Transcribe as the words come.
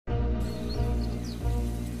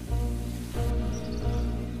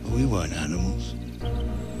We weren't animals.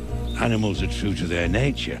 Animals are true to their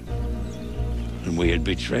nature, and we had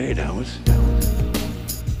betrayed ours.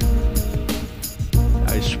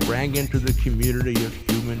 I sprang into the community of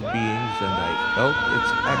human beings and I felt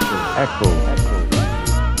its echo.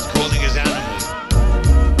 Calling us animals.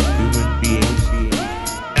 Human beings,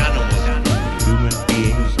 Animals. human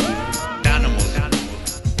beings. Animals.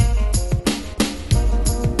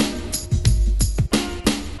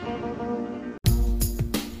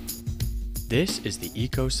 This is the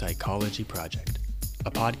Eco-Psychology Project,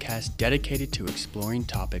 a podcast dedicated to exploring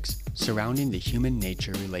topics surrounding the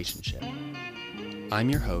human-nature relationship. I'm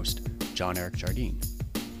your host, John Eric Jardine.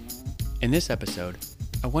 In this episode,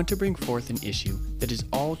 I want to bring forth an issue that is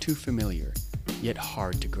all too familiar, yet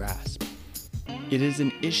hard to grasp. It is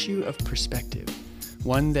an issue of perspective,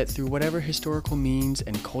 one that through whatever historical means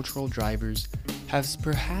and cultural drivers has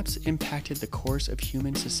perhaps impacted the course of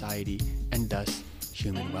human society and thus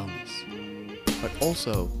human wellness. But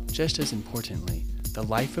also, just as importantly, the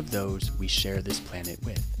life of those we share this planet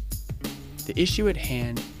with. The issue at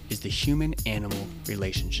hand is the human-animal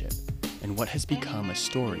relationship and what has become a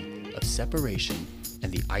story of separation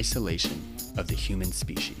and the isolation of the human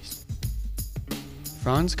species.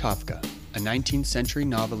 Franz Kafka, a 19th century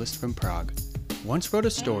novelist from Prague, once wrote a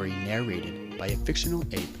story narrated by a fictional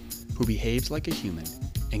ape who behaves like a human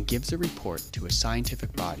and gives a report to a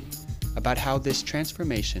scientific body about how this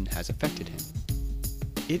transformation has affected him.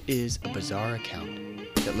 It is a bizarre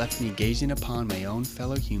account that left me gazing upon my own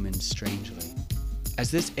fellow humans strangely, as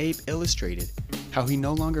this ape illustrated how he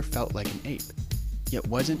no longer felt like an ape, yet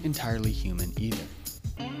wasn't entirely human either.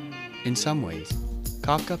 In some ways,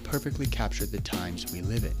 Kafka perfectly captured the times we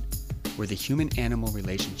live in, where the human-animal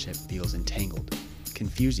relationship feels entangled,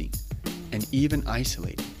 confusing, and even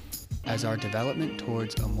isolating, as our development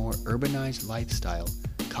towards a more urbanized lifestyle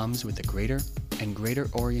comes with a greater and greater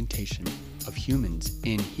orientation of humans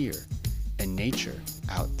in here and nature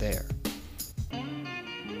out there.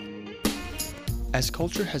 As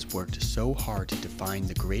culture has worked so hard to define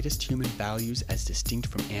the greatest human values as distinct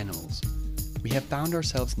from animals, we have found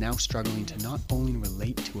ourselves now struggling to not only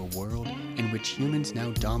relate to a world in which humans now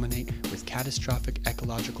dominate with catastrophic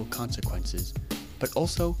ecological consequences, but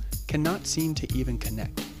also cannot seem to even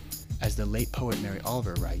connect, as the late poet Mary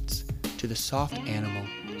Oliver writes, to the soft animal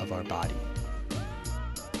of our body.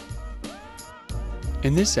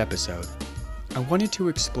 In this episode, I wanted to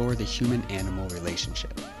explore the human-animal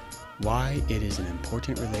relationship, why it is an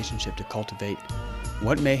important relationship to cultivate,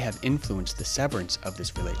 what may have influenced the severance of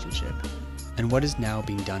this relationship, and what is now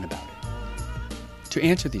being done about it. To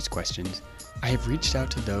answer these questions, I have reached out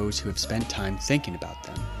to those who have spent time thinking about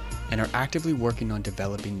them and are actively working on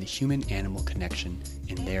developing the human-animal connection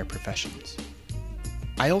in their professions.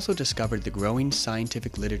 I also discovered the growing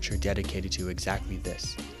scientific literature dedicated to exactly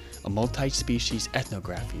this, a multi-species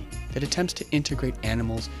ethnography that attempts to integrate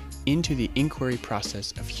animals into the inquiry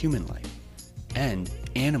process of human life, and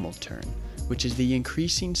Animal Turn, which is the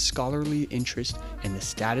increasing scholarly interest in the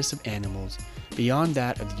status of animals beyond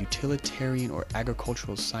that of the utilitarian or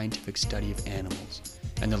agricultural scientific study of animals,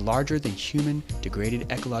 and the larger than human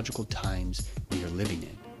degraded ecological times we are living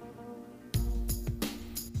in.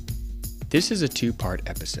 This is a two-part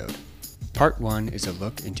episode. Part 1 is a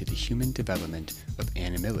look into the human development of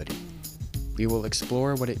animality. We will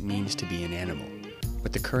explore what it means to be an animal,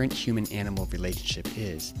 what the current human-animal relationship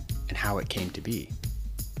is, and how it came to be.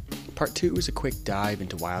 Part 2 is a quick dive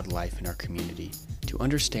into wildlife in our community to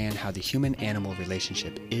understand how the human-animal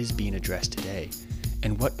relationship is being addressed today,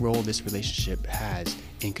 and what role this relationship has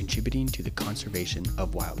in contributing to the conservation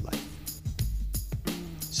of wildlife.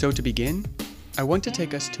 So to begin, I want to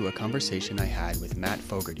take us to a conversation I had with Matt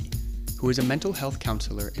Fogarty, who is a mental health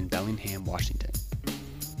counselor in Bellingham, Washington.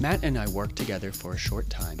 Matt and I worked together for a short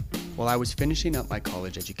time while I was finishing up my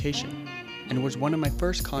college education, and was one of my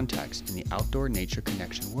first contacts in the outdoor nature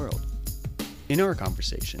connection world. In our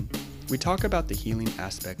conversation, we talk about the healing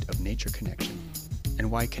aspect of nature connection, and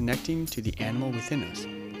why connecting to the animal within us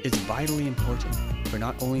is vitally important for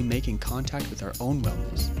not only making contact with our own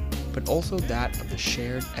wellness, but also that of the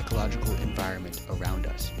shared ecological environment around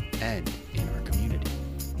us and in our community.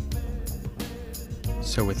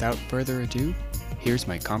 So without further ado, here's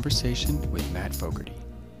my conversation with Matt Fogarty.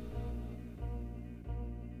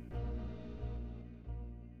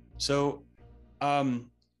 So, I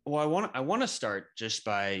want to start just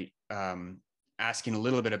by asking a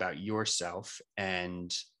little bit about yourself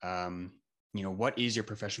and, what is your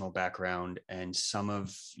professional background and some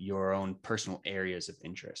of your own personal areas of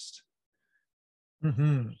interest?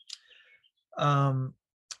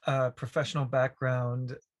 Professional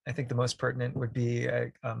background, I think the most pertinent would be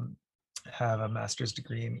have a master's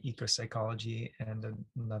degree in ecopsychology and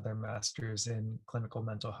another master's in clinical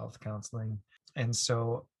mental health counseling. And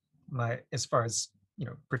so as far as,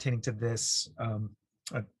 pertaining to this,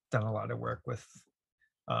 I've done a lot of work with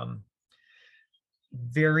um,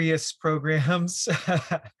 various programs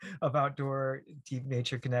of outdoor deep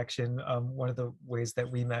nature connection. One of the ways that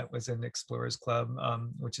we met was in Explorers Club,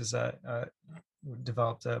 which is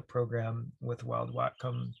developed a program with Wild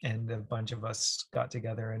Watcom, and a bunch of us got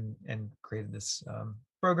together and created this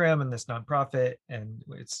program and this nonprofit. And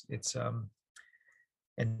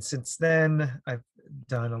and since then, I've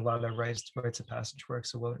done a lot of rites of passage work.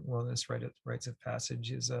 So wellness rites of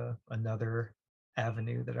passage is another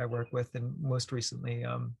avenue that I work with. And most recently,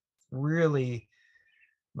 really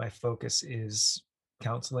my focus is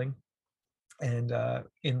counseling. And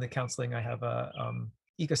in the counseling, I have a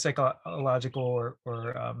ecopsychological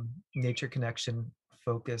or nature connection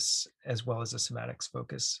focus, as well as a somatics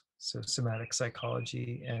focus. So somatic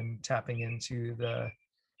psychology and tapping into the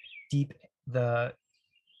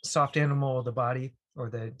soft animal of the body, or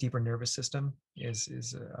the deeper nervous system,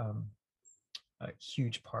 is a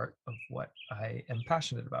huge part of what I am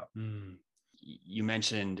passionate about. You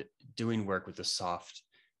mentioned doing work with the soft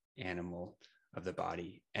animal of the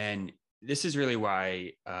body, and this is really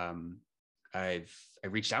why I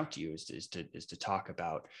reached out to you is to talk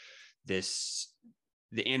about this,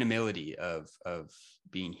 the animality of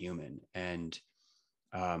being human. And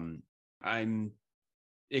I'm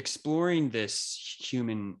exploring this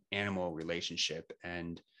human animal relationship,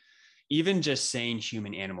 and even just saying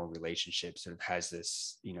human animal relationship sort of has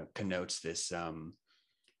this, connotes this,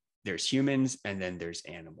 there's humans and then there's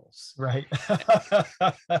animals, right?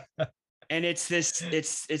 And it's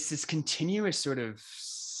this continuous sort of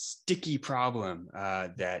sticky problem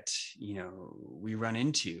that we run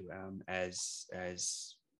into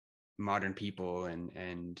as modern people,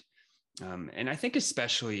 and I think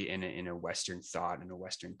especially in a Western thought, in a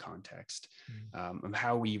Western context, of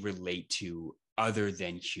how we relate to other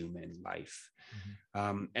than human life.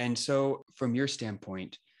 And so from your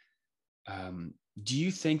standpoint, do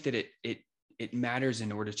you think that it matters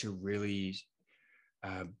in order to really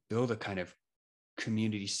build a kind of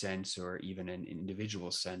community sense, or even an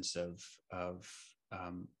individual sense of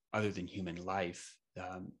other than human life,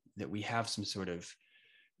 that we have some sort of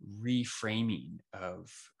reframing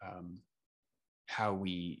of how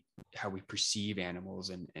we perceive animals,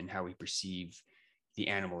 and how we perceive the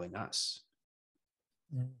animal in us?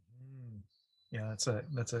 Yeah,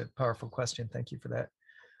 that's a powerful question. Thank you for that.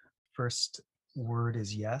 First word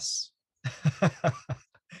is yes.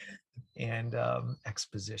 And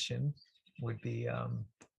exposition would be,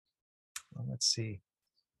 let's see.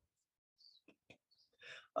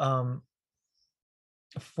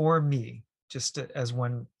 For me, just as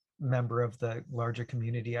one member of the larger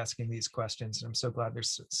community asking these questions, and I'm so glad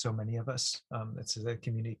there's so many of us. It's a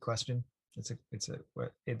community question. It's an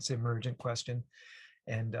emergent question,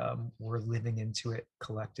 and we're living into it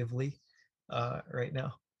collectively right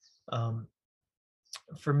now.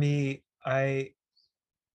 For me,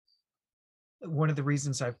 one of the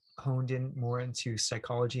reasons I've honed in more into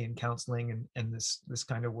psychology and counseling and this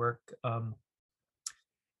kind of work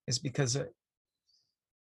is because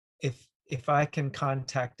if I can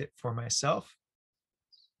contact it for myself,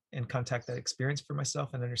 and contact that experience for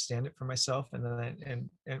myself, and understand it for myself, and then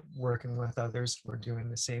and working with others, we're doing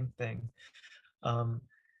the same thing,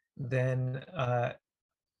 then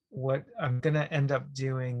what I'm going to end up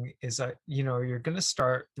doing is, you're going to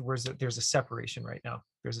start, there's a separation right now.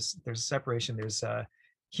 There's a separation. There's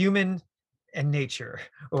human and nature,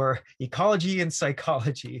 or ecology and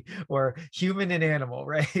psychology, or human and animal,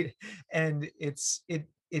 right? And it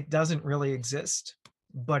doesn't really exist,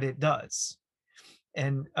 but it does.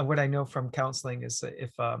 And what I know from counseling is that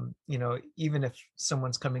if even if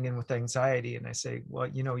someone's coming in with anxiety, and I say, well,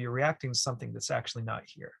 you're reacting to something that's actually not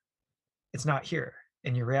here. It's not here,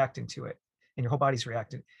 and you're reacting to it, and your whole body's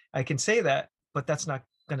reacting. I can say that, but that's not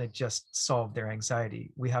going to just solve their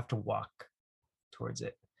anxiety. We have to walk towards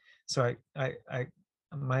it. So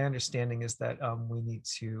my understanding is that we need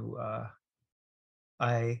to,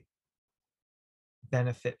 I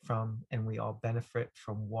benefit from, and we all benefit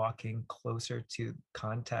from, walking closer to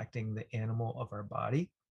contacting the animal of our body,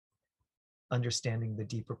 understanding the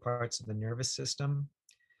deeper parts of the nervous system,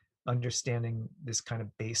 understanding this kind of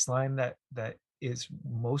baseline that is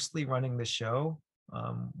mostly running the show,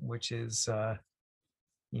 which is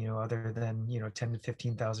other than 10 to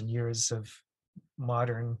 15,000 years of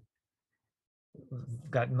modern,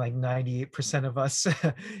 gotten like 98% of us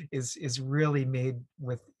is really made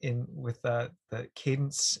with the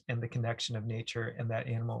cadence and the connection of nature and that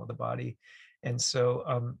animal of the body. And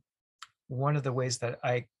so one of the ways that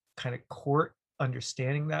I kind of court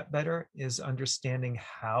understanding that better is understanding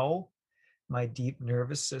how my deep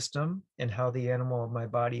nervous system and how the animal of my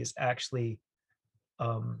body is actually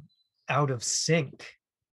um, out of sync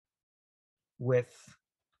with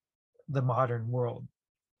the modern world,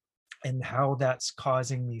 and how that's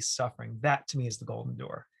causing me suffering. That to me is the golden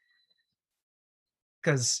door.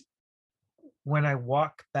 Because when I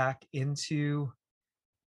walk back into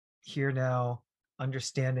here now,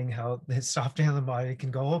 understanding how the soft animal body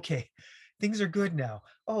can go, okay, things are good now.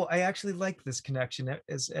 Oh, I actually like this connection.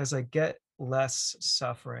 As I get less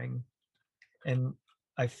suffering and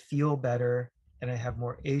I feel better and I have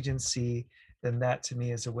more agency, then that to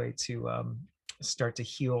me is a way to start to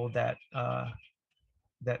heal that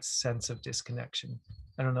sense of disconnection.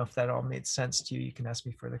 I don't know if that all made sense to you. You can ask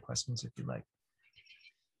me further questions if you like.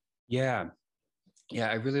 Yeah. Yeah,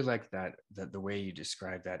 I really like that the way you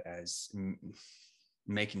describe that as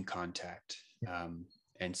making contact,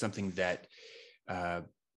 and something that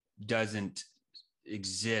doesn't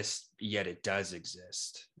exist yet it does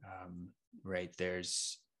exist. Right?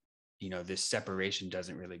 There's, this separation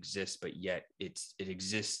doesn't really exist, but yet it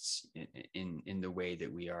exists in the way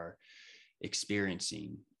that we are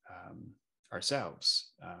experiencing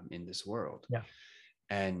ourselves in this world. Yeah.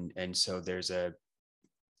 And so there's a,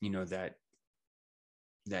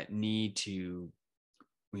 that need to,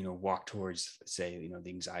 walk towards, say, the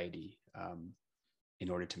anxiety, in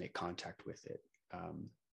order to make contact with it.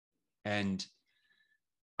 And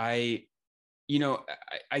I,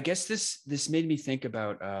 I guess this made me think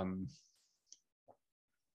about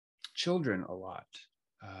children a lot.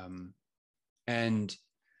 And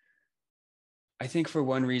I think for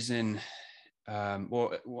one reason,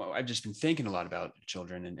 well, I've just been thinking a lot about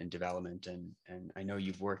children and development, and I know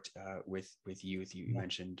you've worked with youth. You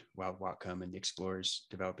mentioned Wild Whatcom and the Explorers,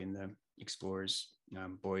 developing the Explorers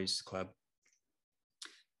Boys Club,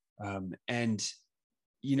 and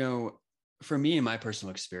for me, in my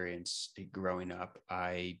personal experience growing up,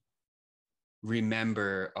 I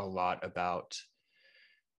remember a lot about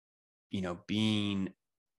being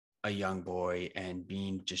a young boy and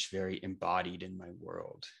being just very embodied in my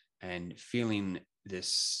world and feeling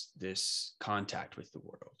this contact with the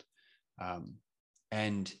world.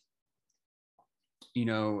 And,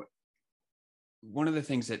 one of the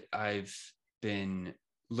things that I've been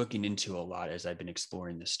looking into a lot as I've been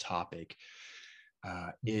exploring this topic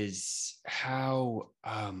is how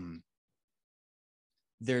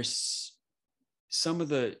there's some of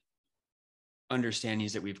the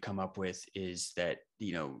understandings that we've come up with is that,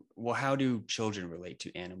 well, how do children relate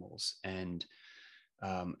to animals? And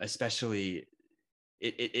especially,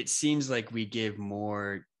 it seems like we give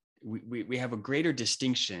more, we have a greater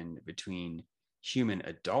distinction between human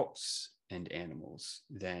adults and animals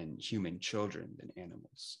than human children than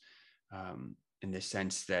animals, in the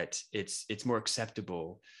sense that it's more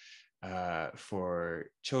acceptable for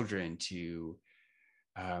children to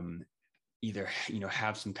either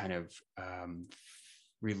have some kind of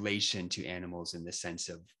relation to animals in the sense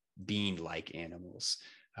of being like animals,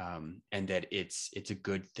 and that it's a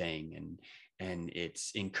good thing and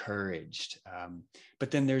it's encouraged. But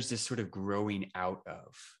then there's this sort of growing out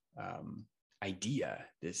of idea,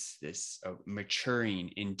 this maturing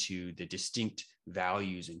into the distinct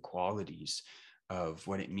values and qualities of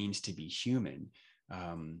what it means to be human,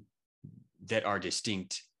 that are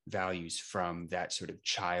distinct values from that sort of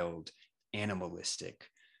child animalistic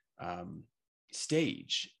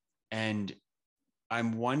stage. And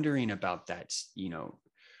I'm wondering about that,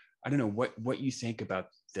 I don't know what you think about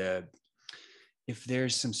if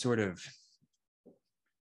there's some sort of,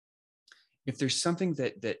 if there's something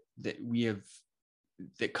that we have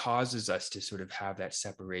that causes us to sort of have that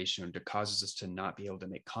separation, or that causes us to not be able to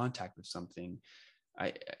make contact with something,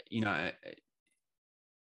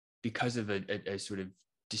 because of a sort of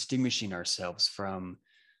distinguishing ourselves from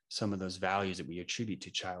some of those values that we attribute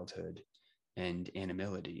to childhood and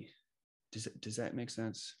animality. Does that make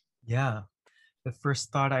sense? Yeah. The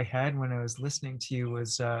first thought I had when I was listening to you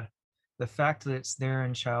was the fact that it's there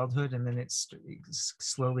in childhood and then it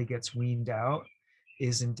slowly gets weaned out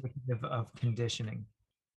is indicative of conditioning.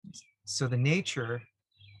 So the nature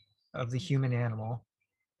of the human animal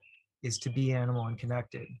is to be animal and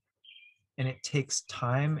connected. And it takes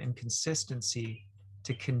time and consistency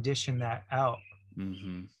to condition that out,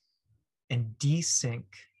 Mm-hmm. and desync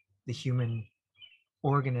the human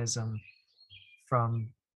organism from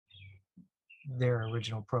their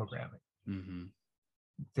original programming, Mm-hmm.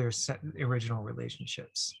 their original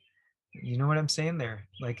relationships. You know what I'm saying there?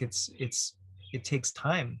 Like it takes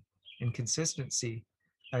time and consistency.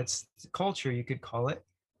 It's culture, you could call it.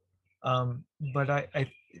 But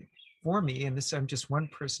for me, and this, I'm just one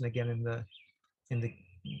person again in the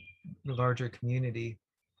larger community,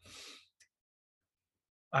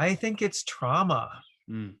 I think it's trauma.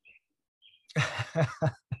 Mm.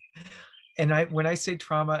 And when I say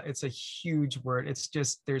trauma, it's a huge word. It's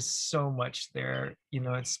just, there's so much there.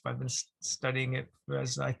 I've been studying it,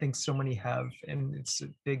 as I think so many have, and it's a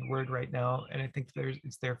big word right now. And I think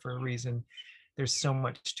it's there for a reason. There's so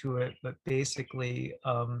much to it, but basically,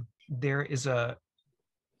 there is a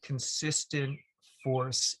consistent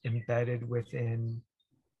force embedded within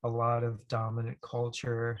a lot of dominant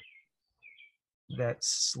culture that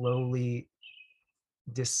slowly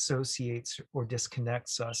dissociates or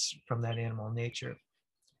disconnects us from that animal nature.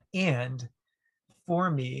 And for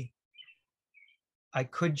me, I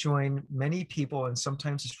could join many people, and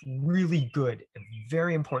sometimes it's really good and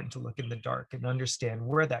very important to look in the dark and understand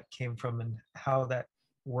where that came from and how that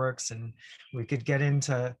works. And we could get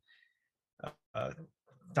into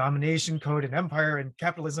domination code and empire and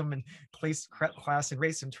capitalism and place, class and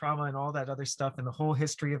race and trauma and all that other stuff, and the whole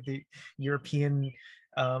history of the European,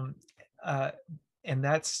 um, and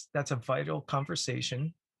that's a vital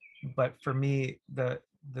conversation. But for me, the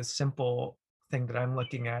simple thing that I'm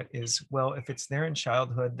looking at is, well, if it's there in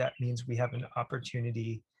childhood, that means we have an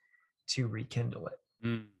opportunity to rekindle it.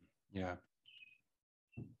 Mm. Yeah.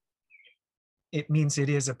 It means it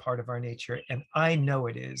is a part of our nature. And I know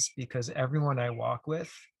it is, because everyone I walk with,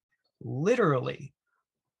 literally,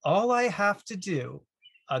 all I have to do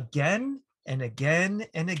again and again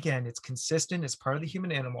and again, it's consistent, it's part of the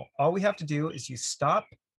human animal. All we have to do is you stop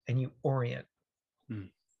and you orient. Mm.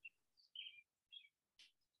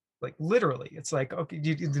 Like literally, it's like, okay,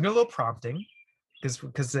 you do a little prompting,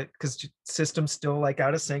 because system's still like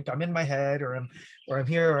out of sync. I'm in my head, or I'm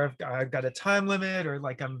here, or I've got a time limit, or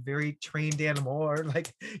like I'm a very trained animal, or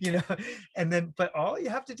like, and then, but all you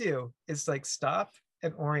have to do is like stop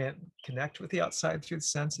and orient, connect with the outside through the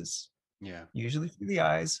senses, Yeah. usually through the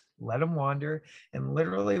eyes, let them wander. And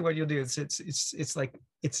literally what you'll do is it's like,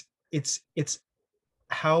 it's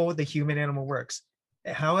how the human animal works,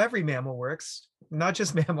 how every mammal works, not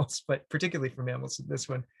just mammals, but particularly for mammals, this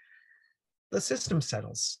one, the system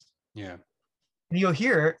settles. Yeah. And you'll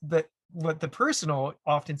hear that what the person will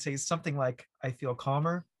often say is something like, I feel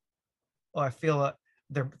calmer, or I feel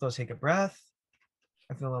they'll take a breath,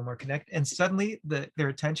 I feel a little more connected. And suddenly their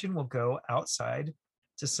attention will go outside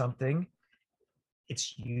to something.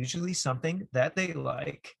 It's usually something that they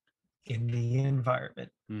like in the environment.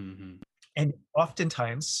 Mm-hmm. And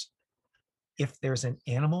oftentimes, if there's an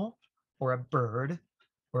animal or a bird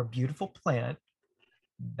or a beautiful plant,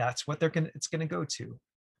 that's what it's gonna go to.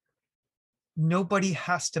 Nobody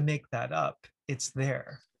has to make that up. It's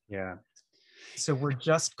there. Yeah. So we're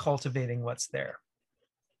just cultivating what's there.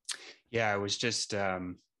 Yeah. I was just,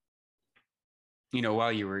 while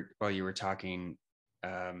you were talking,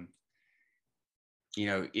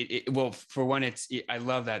 well, for one, I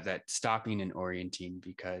love that stopping and orienting,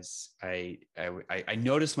 because I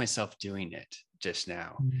noticed myself doing it just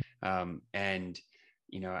now. And,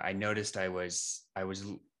 I noticed I was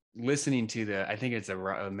listening to I think it's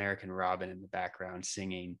American Robin in the background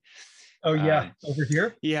singing. Oh yeah, over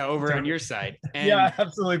here. Yeah, over on your side. And yeah,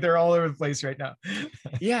 absolutely. They're all over the place right now.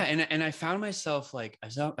 yeah, and I found myself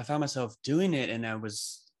doing it, and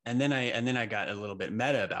then I got a little bit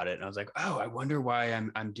meta about it, and I was like, oh, I wonder why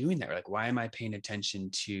I'm doing that. Like, why am I paying attention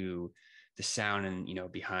to the sound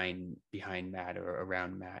and behind Matt or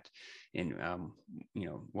around Matt, and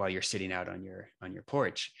while you're sitting out on your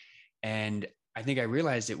porch. And I think I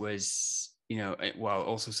realized it was, while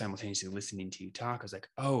also simultaneously listening to you talk, I was like,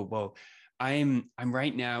 oh, well, I'm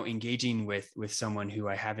right now engaging with someone who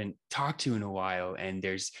I haven't talked to in a while, and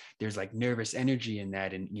there's like nervous energy in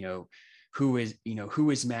that, and who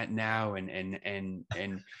is Matt now,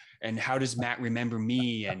 and how does Matt remember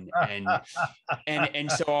me, and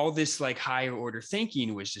so all this like higher order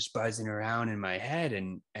thinking was just buzzing around in my head,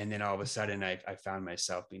 and then all of a sudden I found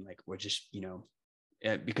myself being like, we're just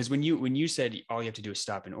because when you said all you have to do is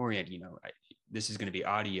stop and orient, this is going to be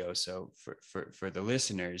audio, so for the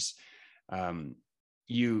listeners,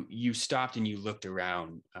 you stopped and you looked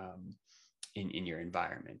around in your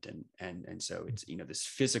environment, and so it's this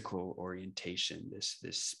physical orientation, this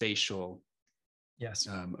spatial, yes,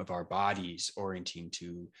 of our bodies orienting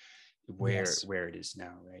to where it is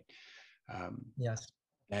now, right? Yes.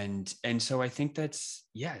 And so I think that's,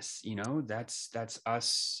 yes, that's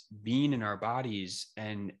us being in our bodies,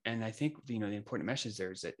 and I think the important message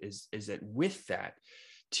there is that with that,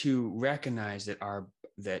 to recognize that our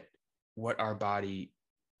body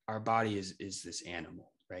is this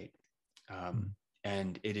animal, right?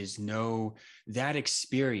 And it is that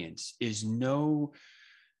experience is no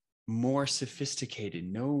more sophisticated,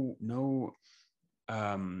 no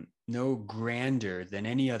grander than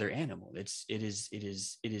any other animal. It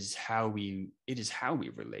is how we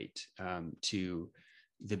relate to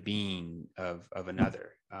the being of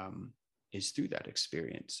another, is through that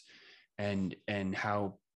experience, and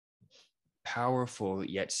how powerful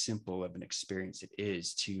yet simple of an experience it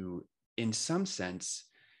is to, in some sense,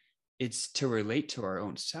 it's to relate to our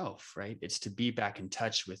own self, right? It's to be back in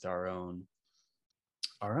touch with our own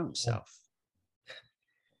self.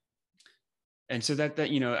 And so that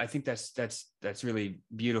I think that's really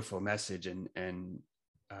beautiful message, and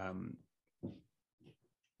um,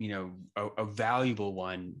 a valuable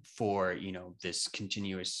one for this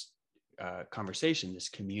continuous conversation, this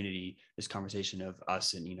community, this conversation of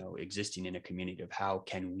us, and existing in a community, of how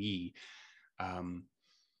can we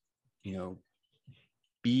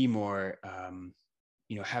be more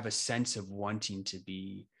have a sense of wanting to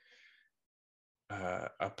be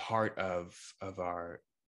a part of our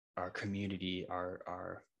community,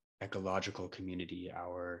 our ecological community,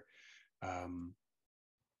 our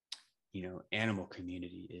animal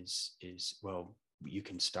community is well, you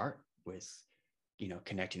can start with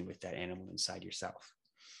connecting with that animal inside yourself.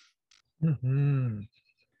 Mm-hmm.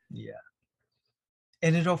 Yeah.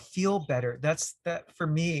 And it'll feel better. That for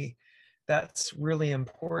me, that's really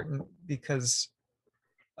important, because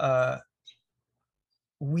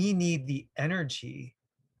we need the energy,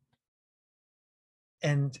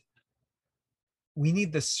 and we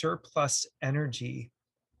need the surplus energy,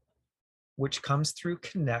 which comes through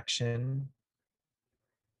connection.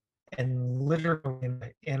 And literally in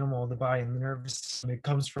the animal, the body, and the nervous system, it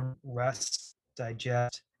comes from rest,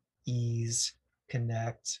 digest, ease,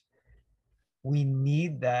 connect. We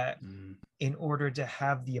need that in order to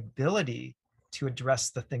have the ability to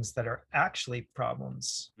address the things that are actually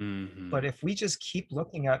problems. Mm-hmm. But if we just keep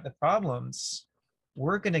looking at the problems,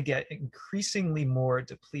 we're going to get increasingly more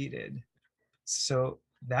depleted. So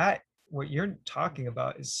that, what you're talking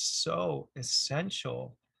about, is so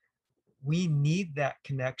essential. We need that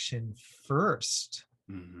connection first.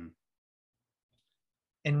 Mm-hmm.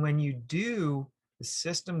 And when you do, the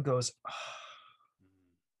system goes, oh.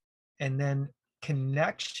 And then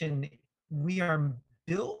connection, we are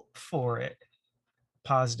built for it,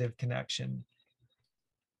 positive connection.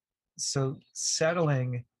 So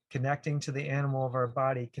settling, connecting to the animal of our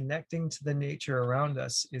body, connecting to the nature around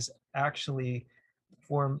us, is actually,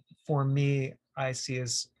 for me, I see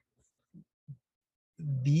as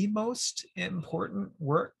the most important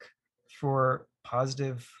work for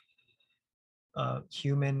positive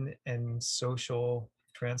human and social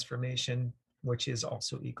transformation, which is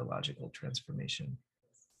also ecological transformation.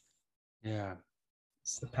 Yeah.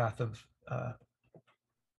 It's the path of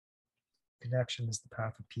connection, is the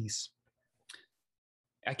path of peace.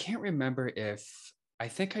 I can't remember if, I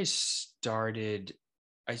think I started,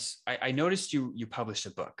 I noticed you published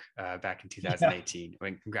a book back in 2018. Yeah.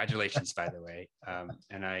 Congratulations, by the way.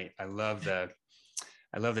 And I love the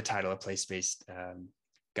title, A Place-Based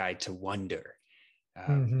Guide to Wonder.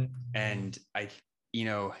 Mm-hmm. And I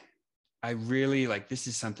really, like, this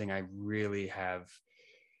is something I really have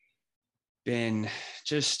been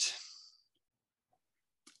just,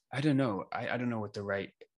 I don't know what the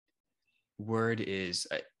right word is.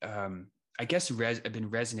 I guess I've been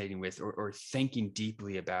resonating with, or thinking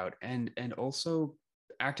deeply about, and also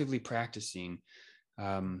actively practicing.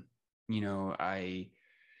 I'm in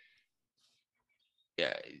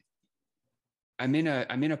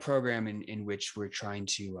a program in which we're trying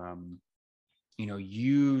to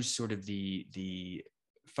use sort of the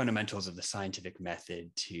fundamentals of the scientific method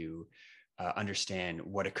to understand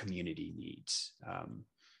what a community needs,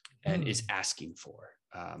 and is asking for,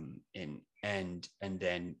 and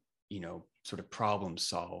then sort of problem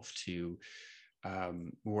solve to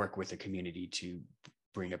work with the community to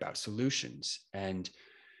bring about solutions. And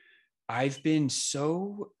I've been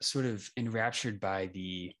so sort of enraptured by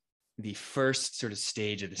the first sort of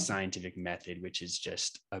stage of the scientific method, which is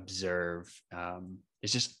just observe.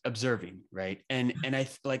 It's just observing, right? And I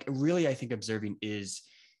think observing is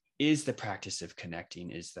the practice of connecting,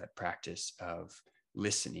 is that practice of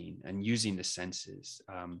listening and using the senses.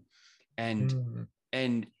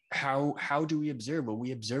 And how do we observe? Well,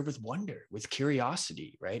 we observe with wonder, with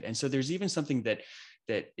curiosity, right? And so there's even something that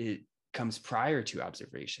it comes prior to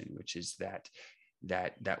observation, which is that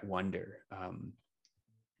wonder,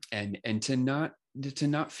 and to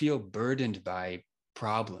not feel burdened by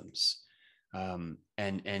problems, and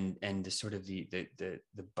the sort of the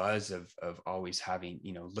buzz of always having,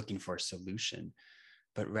 looking for a solution,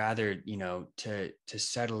 but rather, to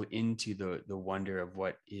settle into the wonder of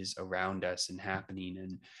what is around us and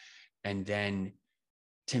happening, and then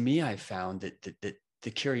to me, I found that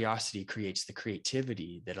the curiosity creates the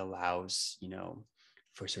creativity that allows,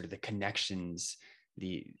 for sort of the connections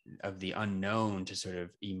of the unknown to sort of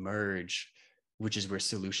emerge, which is where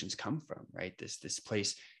solutions come from, right? This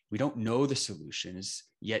place, we don't know the solutions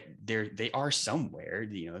yet, they are somewhere,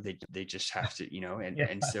 they just have to, Yeah.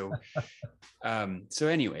 and so so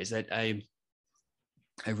anyways, that I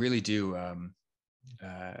really do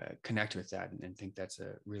connect with that, and think that's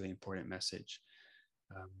a really important message.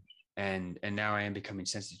 And now I am becoming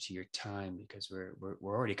sensitive to your time, because we're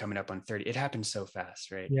already coming up on 30. It happens so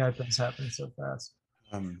fast, right? Yeah, it does happen so fast.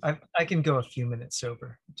 Um, I can go a few minutes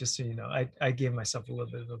sober, just so you know. I gave myself a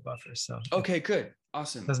little bit of a buffer, so okay, good, it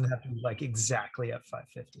awesome. doesn't have to be like exactly at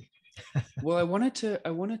 5:50. Well, I wanted to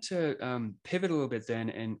pivot a little bit then,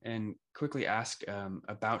 and quickly ask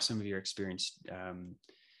about some of your experience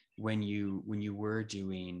when you were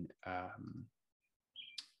doing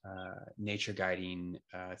nature guiding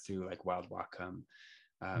through like Wild Wacom.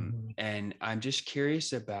 And I'm just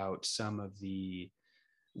curious about some of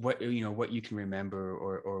what you can remember,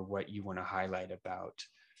 or what you want to highlight about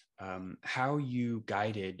how you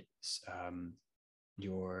guided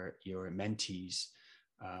your mentees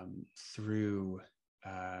through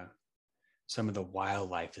some of the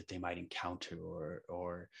wildlife that they might encounter,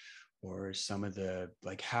 or some of the,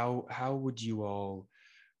 like, how would you all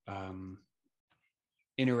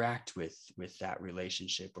interact with that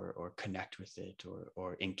relationship, or connect with it,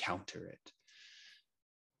 or encounter it?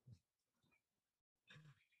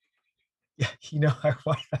 Yeah, I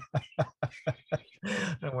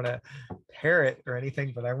don't want to parrot or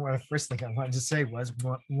anything, but first thing I wanted to say was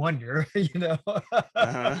wonder.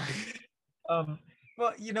 Uh-huh.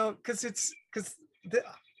 Well, because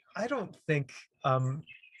I don't think.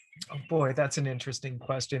 Oh boy, that's an interesting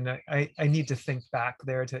question. I need to think back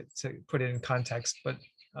there to put it in context, but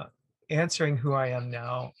answering who I am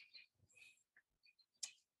now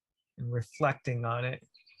and reflecting on it,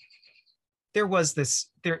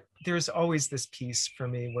 there's always this piece for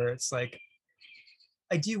me where it's like,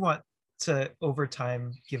 I do want to over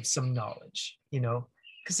time give some knowledge,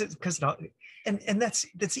 because not, and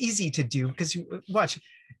that's easy to do, because you watch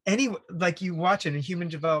you watch it in human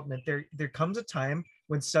development. There comes a time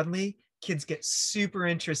when suddenly kids get super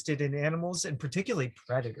interested in animals, and particularly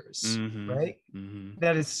predators, Mm-hmm. right? Mm-hmm.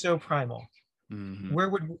 That is so primal. Mm-hmm. Where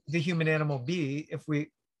would the human animal be if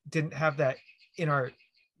we didn't have that in our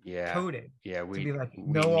Yeah. coding, Yeah. to be like,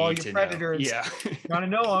 We know all need your to know. predators? Yeah. Gotta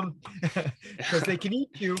know them, because they can eat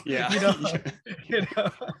you. Yeah. you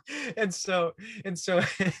know and so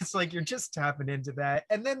it's like you're just tapping into that,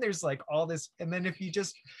 and then there's like all this, and then if you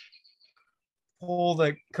just pull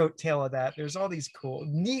the coattail of that, there's all these cool,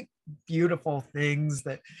 neat, beautiful things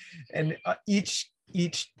that, and each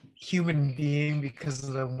human being, because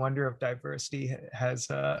of the wonder of diversity, has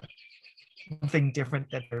something different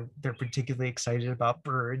that they're particularly excited about.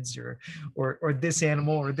 Birds, or this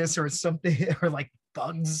animal, or this, or something, or like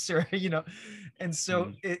bugs, or and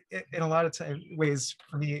so it in a lot of ways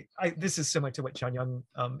for me, this is similar to what John Young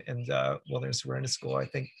and Wilderness Awareness School, I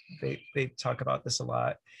think they talk about this a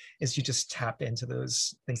lot, is you just tap into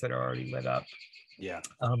those things that are already lit up. Yeah.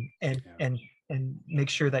 And make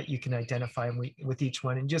sure that you can identify them with each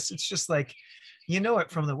one, and it's just like,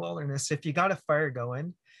 it from the wilderness. If you got a fire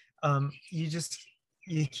going, you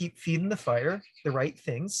keep feeding the fire the right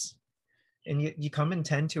things, and you come and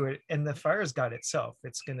tend to it, and the fire's got itself,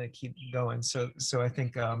 it's going to keep going. So I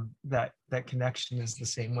think that connection is the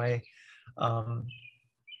same way.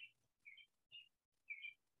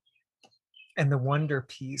 And the wonder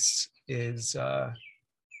piece is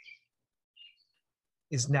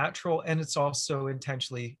natural, and it's also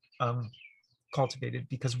intentionally cultivated,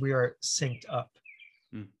 because we are synced up.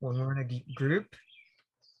 When we're in a group,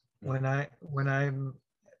 when I'm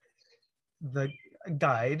the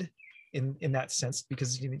guide in that sense,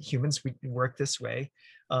 because humans, we work this way,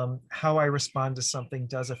 how I respond to something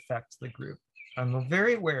does affect the group. I'm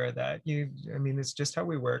very aware of that. It's just how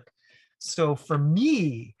we work. So for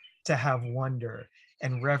me to have wonder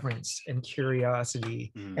and reverence and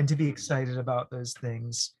curiosity, and to be excited about those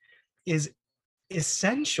things, is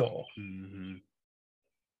essential.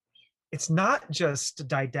 It's not just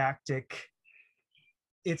didactic,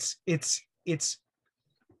 it's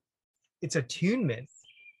attunement.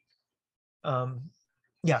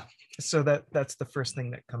 Yeah, so that's the first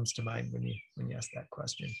thing that comes to mind when you ask that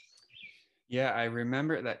question. Yeah, I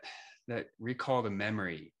remember that recalled a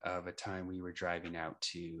memory of a time we were driving out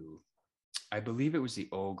to, I believe it was the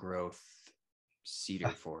old growth cedar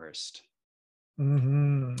forest. I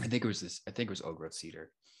think it was old growth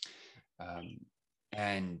cedar.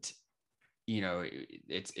 And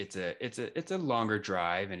it's a longer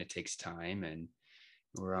drive, and it takes time, and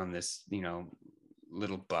we're on this,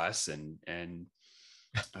 little bus, and the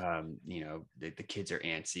kids are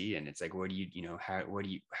antsy, and it's like, what do you,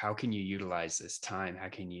 how can you utilize this time? How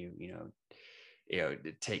can you,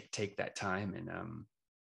 take that time and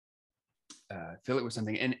fill it with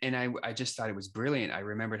something. And I just thought it was brilliant. I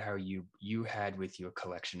remembered how you had with you a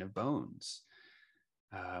collection of bones.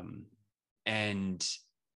 And,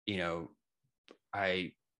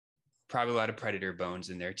 I probably a lot of predator bones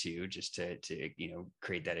in there too, just to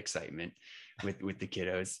create that excitement with the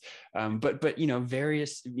kiddos. But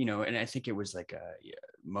various, and I think it was like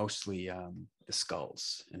mostly the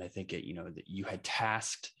skulls. And I think that you had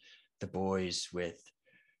tasked the boys with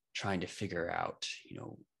trying to figure out,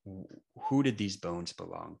 who did these bones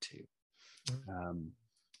belong to?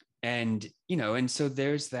 And so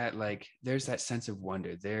there's that sense of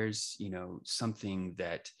wonder. There's something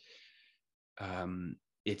that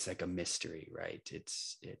it's like a mystery, right?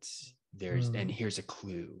 It's there's and here's a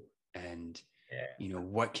clue, and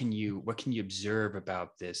what can you observe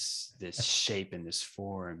about this shape and this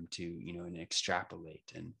form to and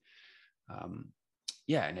extrapolate, and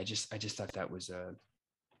and I just thought that was a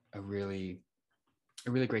really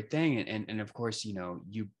great thing. And of course,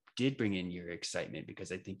 you did bring in your excitement,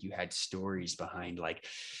 because I think you had stories behind, like,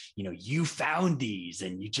 you found these,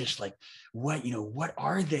 and you just like, what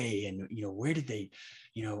are they? And, where did they,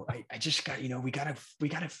 I just got, we gotta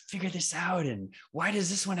figure this out. And why does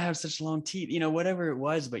this one have such long teeth? Whatever it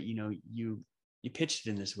was, but, you pitched it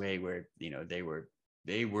in this way where, they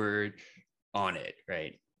were on it.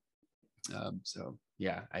 Right. So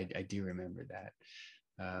yeah, I do remember that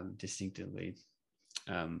distinctively.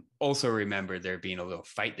 Also remember there being a little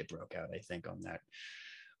fight that broke out, I think, on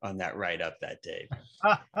that ride up that day.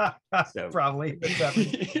 So probably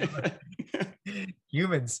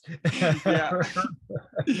humans. Yeah.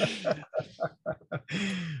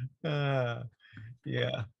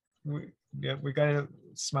 We gotta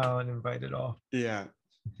smile and invite it all. Yeah.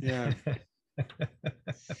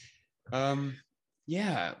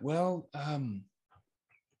 Well,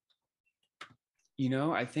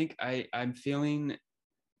 I think I'm feeling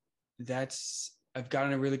I've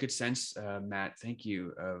gotten a really good sense, Matt, thank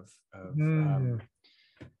you, of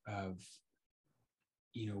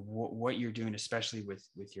what you're doing, especially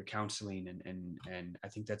with your counseling, and I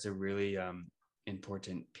think that's a really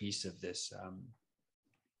important piece of this,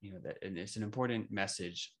 that, and it's an important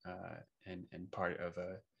message, and part of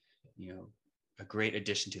a great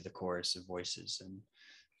addition to the chorus of voices, and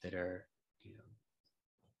that are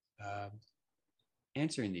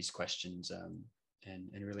answering these questions, and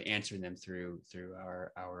really answering them through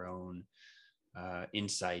our own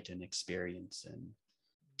insight and experience.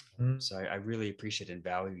 And so I really appreciate and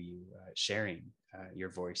value you sharing your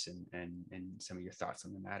voice and some of your thoughts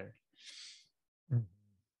on the matter.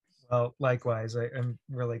 Well, likewise, I'm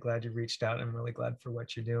really glad you reached out. I'm really glad for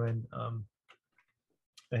what you're doing,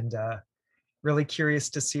 and really curious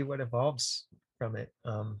to see what evolves from it.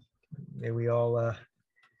 May we all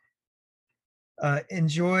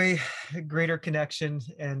enjoy a greater connection,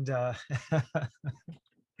 and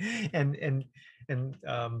and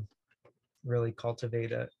really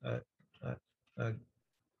cultivate a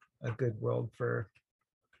good world for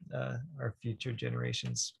our future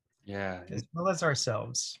generations, as well as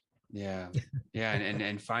ourselves.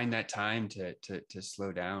 And find that time to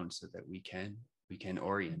slow down, so that we can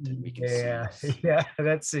orient, and we can see.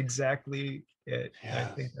 That's exactly it. I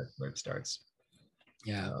think that's where it starts.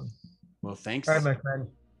 Well, thanks. All right, my friend.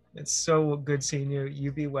 It's so good seeing you.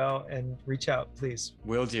 You be well, and reach out, please.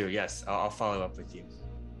 Will do. Yes, I'll follow up with you.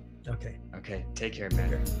 Okay. Take care,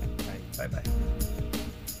 man. Bye.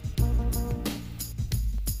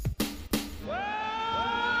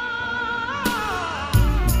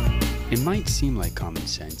 It might seem like common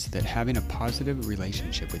sense that having a positive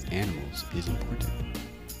relationship with animals is important,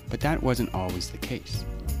 but that wasn't always the case.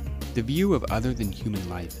 The view of other than human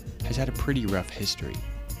life has had a pretty rough history.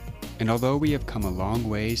 And although we have come a long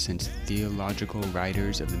way since theological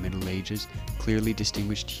writers of the Middle Ages clearly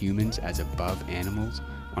distinguished humans as above animals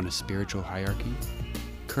on a spiritual hierarchy,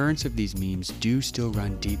 currents of these memes do still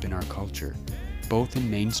run deep in our culture, both in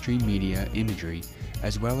mainstream media imagery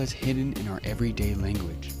as well as hidden in our everyday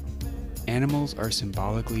language. Animals are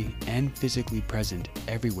symbolically and physically present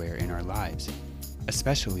everywhere in our lives,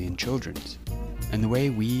 especially in children's. And the way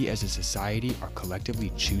we as a society are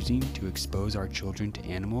collectively choosing to expose our children to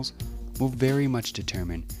animals will very much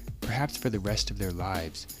determine, perhaps for the rest of their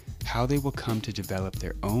lives, how they will come to develop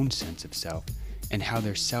their own sense of self and how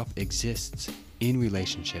their self exists in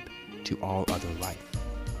relationship to all other life.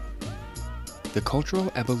 The cultural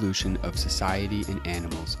evolution of society and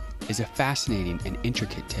animals is a fascinating and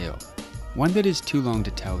intricate tale, one that is too long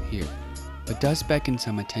to tell here, but does beckon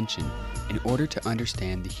some attention in order to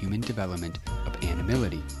understand the human development of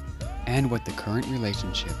animality and what the current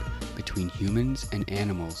relationship between humans and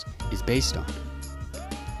animals is based on.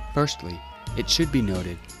 Firstly, it should be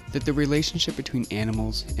noted that the relationship between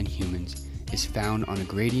animals and humans is found on a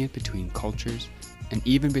gradient between cultures and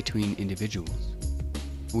even between individuals.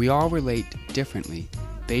 We all relate differently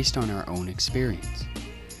based on our own experience,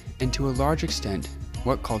 and to a large extent,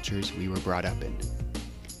 what cultures we were brought up in.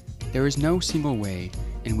 There is no single way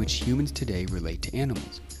in which humans today relate to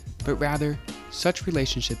animals, but rather, such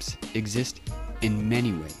relationships exist in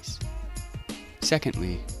many ways.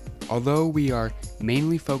 Secondly, although we are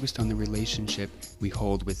mainly focused on the relationship we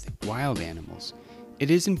hold with wild animals, it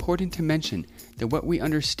is important to mention that what we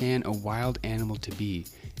understand a wild animal to be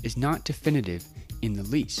is not definitive in the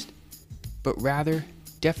least, but rather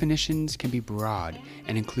definitions can be broad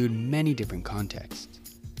and include many different contexts.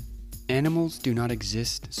 Animals do not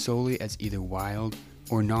exist solely as either wild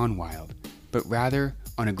or non-wild, but rather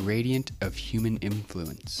on a gradient of human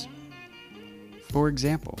influence. For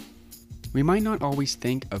example, we might not always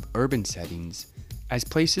think of urban settings as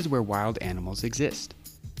places where wild animals exist,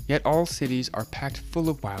 yet all cities are packed full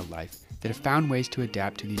of wildlife that have found ways to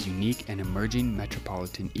adapt to these unique and emerging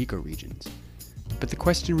metropolitan ecoregions. But the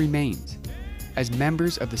question remains, as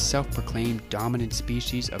members of the self-proclaimed dominant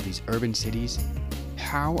species of these urban cities,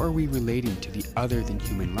 how are we relating to the other than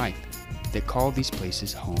human life that call these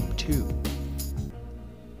places home too?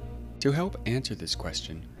 To help answer this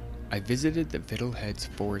question, I visited the Fiddleheads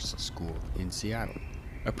Forest School in Seattle,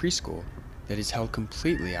 a preschool that is held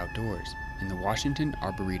completely outdoors in the Washington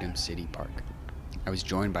Arboretum City Park. I was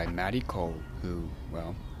joined by Maddie Cole, who,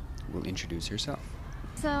 well, will introduce herself.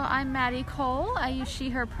 So I'm Maddie Cole. I use she,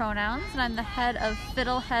 her pronouns, and I'm the head of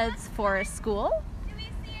Fiddleheads Forest School.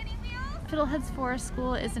 Fiddleheads Forest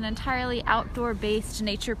School is an entirely outdoor-based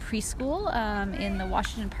nature preschool in the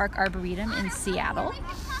Washington Park Arboretum in Seattle.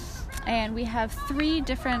 And we have 3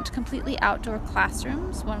 different completely outdoor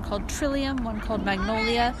classrooms, one called Trillium, one called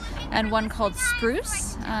Magnolia, and one called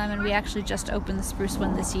Spruce. And we actually just opened the Spruce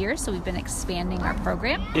one this year, so we've been expanding our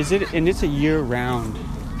program. And it's a year-round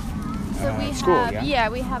school, yeah,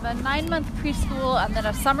 we have a 9-month preschool and then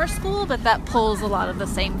a summer school, but that pulls a lot of the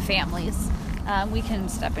same families. We can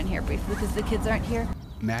step in here briefly because the kids aren't here.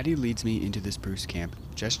 Maddie leads me into the spruce camp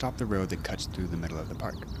just off the road that cuts through the middle of the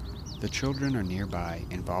park. The children are nearby,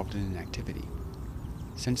 involved in an activity.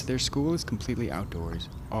 Since their school is completely outdoors,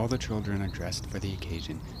 all the children are dressed for the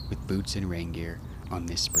occasion with boots and rain gear on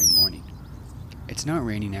this spring morning. It's not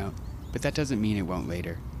raining out, but that doesn't mean it won't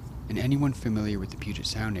later, and anyone familiar with the Puget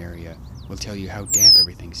Sound area will tell you how damp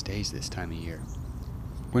everything stays this time of year.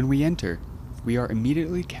 When we enter, we are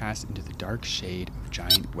immediately cast into the dark shade of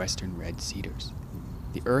giant western red cedars.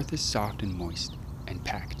 The earth is soft and moist and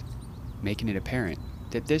packed, making it apparent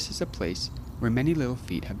that this is a place where many little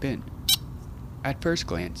feet have been. At first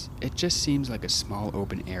glance, it just seems like a small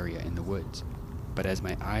open area in the woods, but as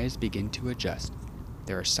my eyes begin to adjust,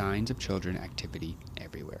 there are signs of children activity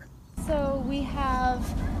everywhere. So we have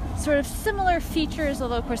sort of similar features,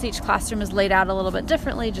 although of course each classroom is laid out a little bit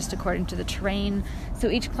differently just according to the terrain. So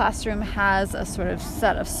each classroom has a sort of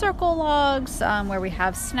set of circle logs where we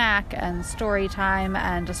have snack and story time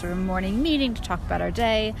and a sort of morning meeting to talk about our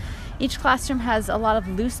day. Each classroom has a lot of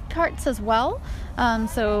loose parts as well.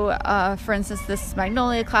 For instance, this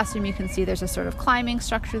Magnolia classroom, you can see there's a sort of climbing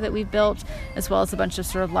structure that we've built, as well as a bunch of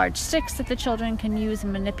sort of large sticks that the children can use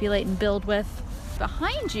and manipulate and build with.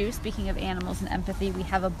 Behind you, speaking of animals and empathy, we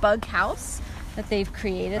have a bug house that they've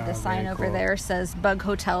created. The sign over there says Bug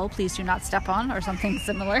Hotel, please do not step on, or something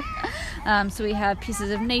similar. So we have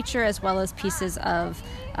pieces of nature as well as pieces of,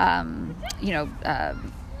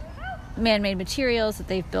 man-made materials that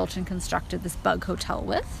they've built and constructed this Bug Hotel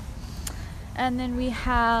with. And then we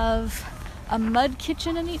have a mud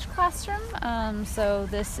kitchen in each classroom. So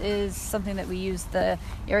this is something that we use the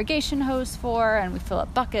irrigation hose for, and we fill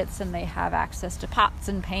up buckets, and they have access to pots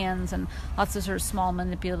and pans and lots of sort of small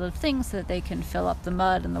manipulative things so that they can fill up the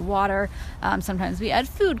mud and the water. Sometimes we add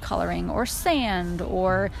food coloring or sand,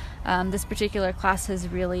 or this particular class has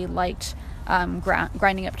really liked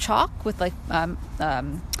grinding up chalk with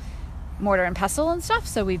mortar and pestle and stuff,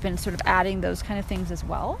 so we've been sort of adding those kind of things as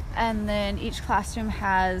well. And then each classroom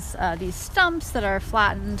has these stumps that are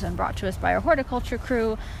flattened and brought to us by our horticulture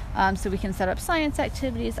crew, so we can set up science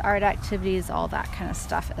activities, art activities, all that kind of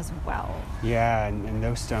stuff as well. Yeah, and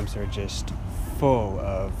those stumps are just full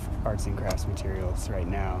of arts and crafts materials right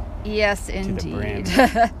now. Yes, indeed.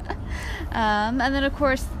 And then, of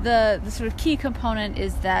course, the sort of key component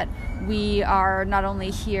is that we are not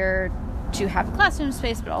only here to have classroom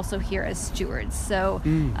space, but also here as stewards. So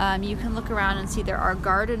you can look around and see there are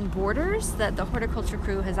garden borders that the horticulture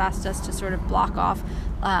crew has asked us to sort of block off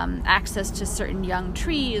access to certain young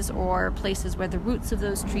trees or places where the roots of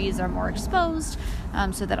those trees are more exposed,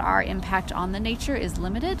 so that our impact on the nature is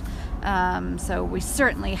limited. So we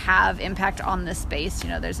certainly have impact on this space.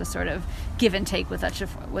 There's a sort of give and take with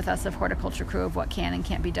us of horticulture crew of what can and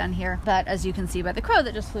can't be done here. But as you can see by the crow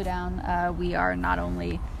that just flew down, we are not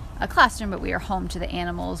only a classroom, but we are home to the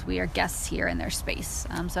animals. We are guests here in their space.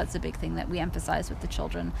 So that's a big thing that we emphasize with the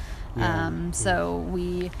children. So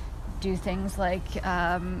we do things like,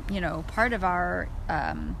 part of our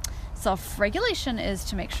self-regulation is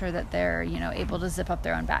to make sure that they're, able to zip up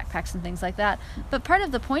their own backpacks and things like that. But part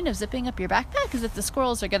of the point of zipping up your backpack is that the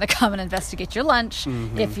squirrels are going to come and investigate your lunch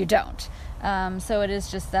if you don't. So it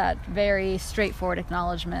is just that very straightforward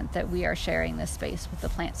acknowledgement that we are sharing this space with the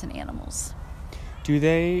plants and animals. Do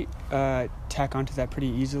they tack onto that pretty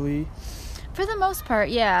easily? For the most part,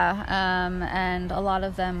 yeah. And a lot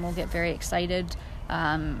of them will get very excited.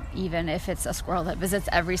 Even if it's a squirrel that visits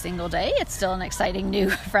every single day, it's still an exciting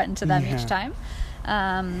new friend to them each time.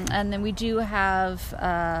 And then we do have,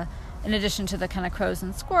 in addition to the kind of crows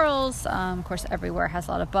and squirrels, of course, everywhere has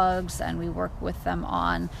a lot of bugs, and we work with them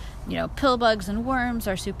on, pill bugs and worms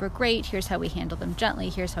are super great. Here's how we handle them gently.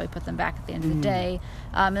 Here's how we put them back at the end of the day.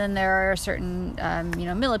 And then there are certain,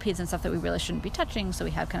 millipedes and stuff that we really shouldn't be touching. So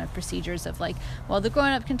we have kind of procedures of like, well, the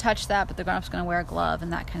grown-up can touch that, but the grown-up's going to wear a glove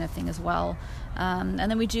and that kind of thing as well. And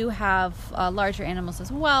then we do have larger animals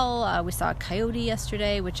as well. We saw a coyote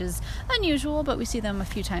yesterday, which is unusual, but we see them a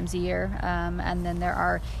few times a year. And then there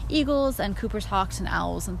are eagles and Cooper's hawks and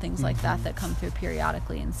owls and things like that come through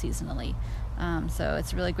periodically and seasonally. So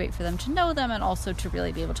it's really great for them to know them and also to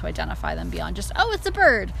really be able to identify them beyond just, oh, it's a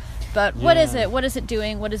bird. But what is it? What is it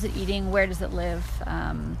doing? What is it eating? Where does it live?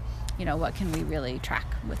 What can we really track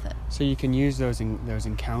with it? So you can use those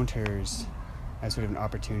encounters as sort of an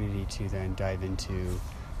opportunity to then dive into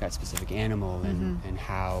that specific animal and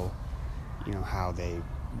how,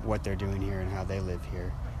 what they're doing here and how they live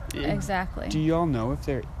here. Exactly. Do you all know if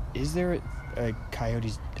there a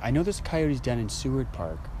coyotes? I know there's a coyotes den in Seward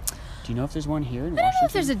Park. Do you know if there's one here in Washington? I don't know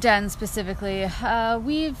if there's a den specifically.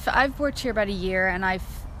 I've worked here about a year, and I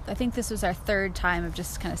think this was our third time of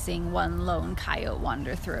just kind of seeing one lone coyote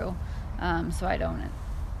wander through. So I don't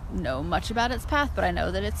know much about its path, but I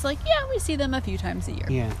know that it's like, we see them a few times a year.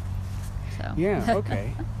 Yeah. So. Yeah.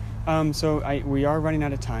 Okay. So we are running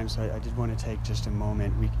out of time, so I did want to take just a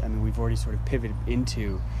moment. We've already sort of pivoted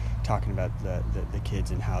into talking about the kids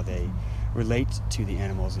and how they relate to the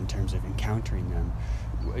animals in terms of encountering them.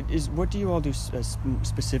 What do you all do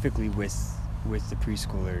specifically with the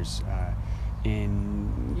preschoolers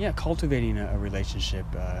in cultivating a relationship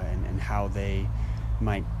and how they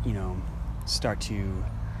might start to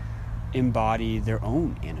embody their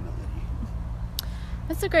own animality?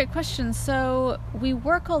 That's a great question. So we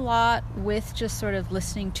work a lot with just sort of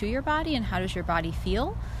listening to your body and how does your body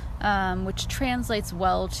feel, which translates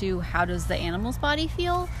well to how does the animal's body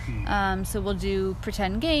feel. So we'll do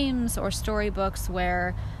pretend games or storybooks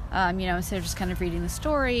where, instead of just kind of reading the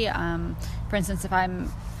story, for instance, if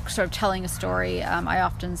I'm sort of telling a story, I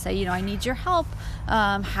often say, I need your help.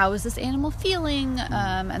 How is this animal feeling?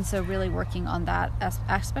 And so really working on that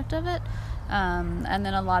aspect of it. And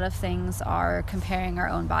then a lot of things are comparing our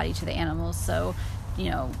own body to the animals. So,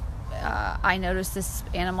 I noticed this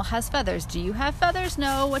animal has feathers. Do you have feathers?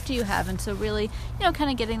 No. What do you have? And so really,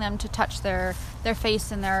 kind of getting them to touch their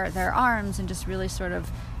face and their arms and just really sort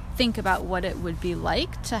of think about what it would be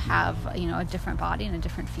like to have, a different body and a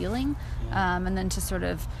different feeling. And then to sort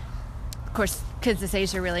of course, kids this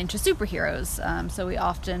age are really into superheroes. So we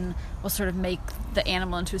often will sort of make the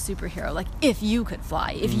animal into a superhero. Like, if you could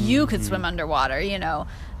fly, if you could swim underwater,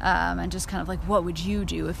 and just kind of like, what would you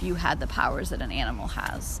do if you had the powers that an animal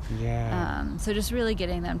has? Yeah. So just really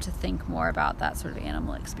getting them to think more about that sort of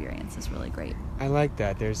animal experience is really great. I like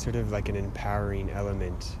that. There's sort of like an empowering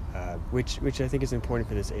element, which I think is important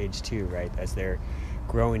for this age too, right? As they're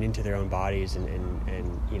growing into their own bodies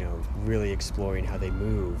and really exploring how they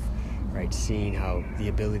move. Right, seeing how the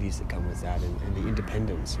abilities that come with that and the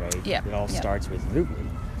independence, right? Yeah. It all starts with movement.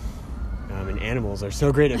 and animals are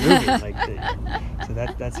so great at moving. So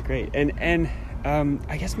that's great. And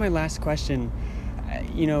I guess my last question,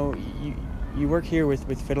 you work here with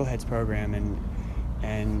Fiddlehead's program,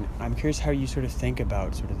 and I'm curious how you sort of think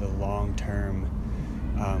about sort of the long term,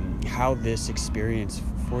 how this experience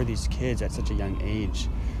for these kids at such a young age,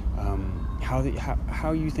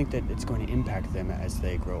 how you think that it's going to impact them as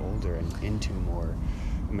they grow older and into more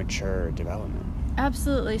mature development.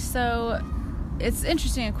 Absolutely. So it's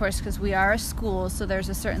interesting, of course, because we are a school, so there's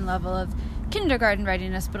a certain level of kindergarten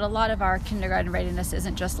readiness, but a lot of our kindergarten readiness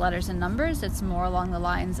isn't just letters and numbers. It's more along the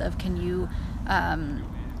lines of, can you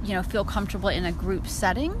feel comfortable in a group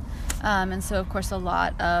setting? And so, of course, a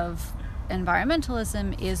lot of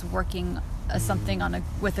environmentalism is working something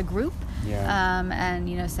with a group. Yeah.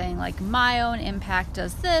 And saying like, my own impact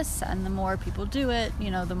does this, and the more people do it,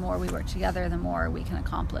 the more we work together, the more we can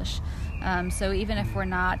accomplish. So even if we're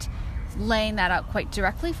not laying that out quite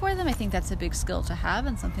directly for them, I think that's a big skill to have,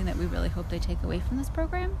 and something that we really hope they take away from this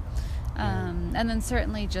program. And then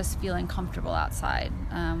certainly just feeling comfortable outside.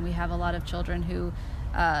 We have a lot of children who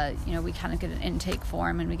we kind of get an intake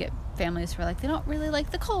form, and we get families who are like, they don't really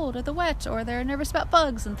like the cold or the wet, or they're nervous about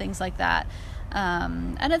bugs and things like that.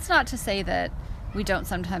 And it's not to say that we don't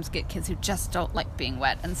sometimes get kids who just don't like being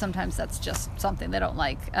wet, and sometimes that's just something they don't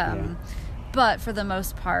like. But for the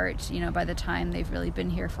most part, by the time they've really been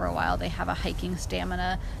here for a while, they have a hiking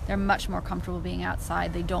stamina. They're much more comfortable being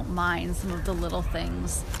outside. They don't mind some of the little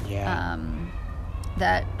things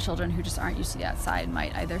that children who just aren't used to the outside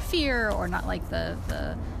might either fear or not like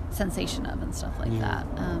the sensation of, and stuff like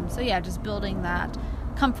that. Just building that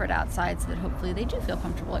comfort outside, so that hopefully they do feel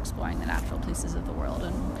comfortable exploring the natural places of the world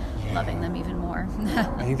and loving them even more.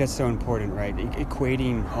 I think that's so important, right?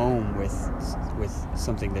 Equating home with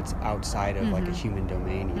something that's outside of like a human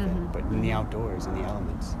domain even, but in the outdoors, in the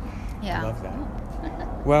elements. Yeah. I love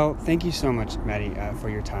that. Well, thank you so much, Maddie, for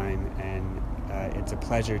your time, and it's a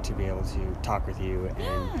pleasure to be able to talk with you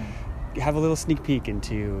and have a little sneak peek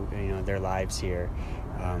into their lives here,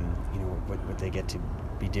 what they get to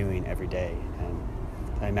be doing every day, and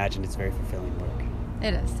I imagine it's very fulfilling work.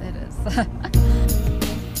 It is.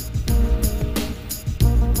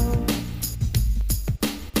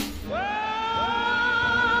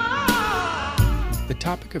 The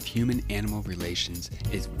topic of human-animal relations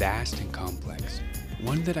is vast and complex,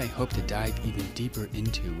 one that I hope to dive even deeper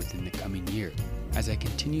into within the coming year, as I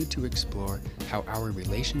continue to explore how our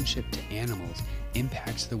relationship to animals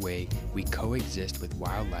impacts the way we coexist with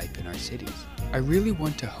wildlife in our cities. I really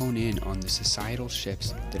want to hone in on the societal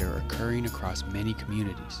shifts that are occurring across many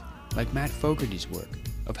communities, like Matt Fogarty's work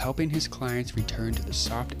of helping his clients return to the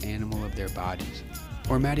soft animal of their bodies,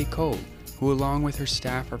 or Maddie Cole, who along with her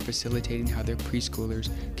staff are facilitating how their preschoolers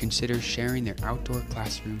consider sharing their outdoor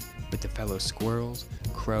classroom with the fellow squirrels,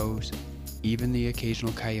 crows, even the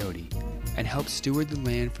occasional coyote, and help steward the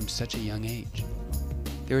land from such a young age.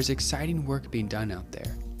 There is exciting work being done out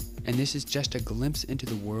there, and this is just a glimpse into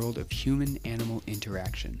the world of human-animal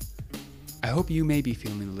interaction. I hope you may be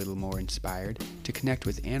feeling a little more inspired to connect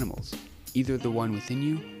with animals, either the one within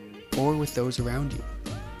you or with those around you,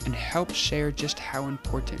 and help share just how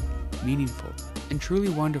important, meaningful, and truly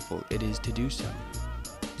wonderful it is to do so.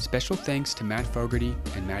 Special thanks to Matt Fogarty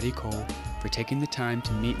and Maddie Cole for taking the time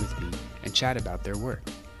to meet with me and chat about their work.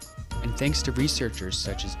 And thanks to researchers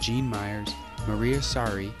such as Jean Myers, Maria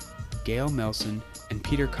Sari, Gail Melson, and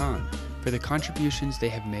Peter Kahn for the contributions they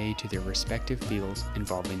have made to their respective fields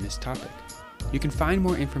involving this topic. You can find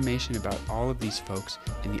more information about all of these folks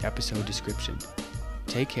in the episode description.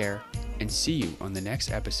 Take care, and see you on the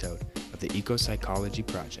next episode of the Eco Psychology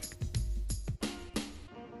Project.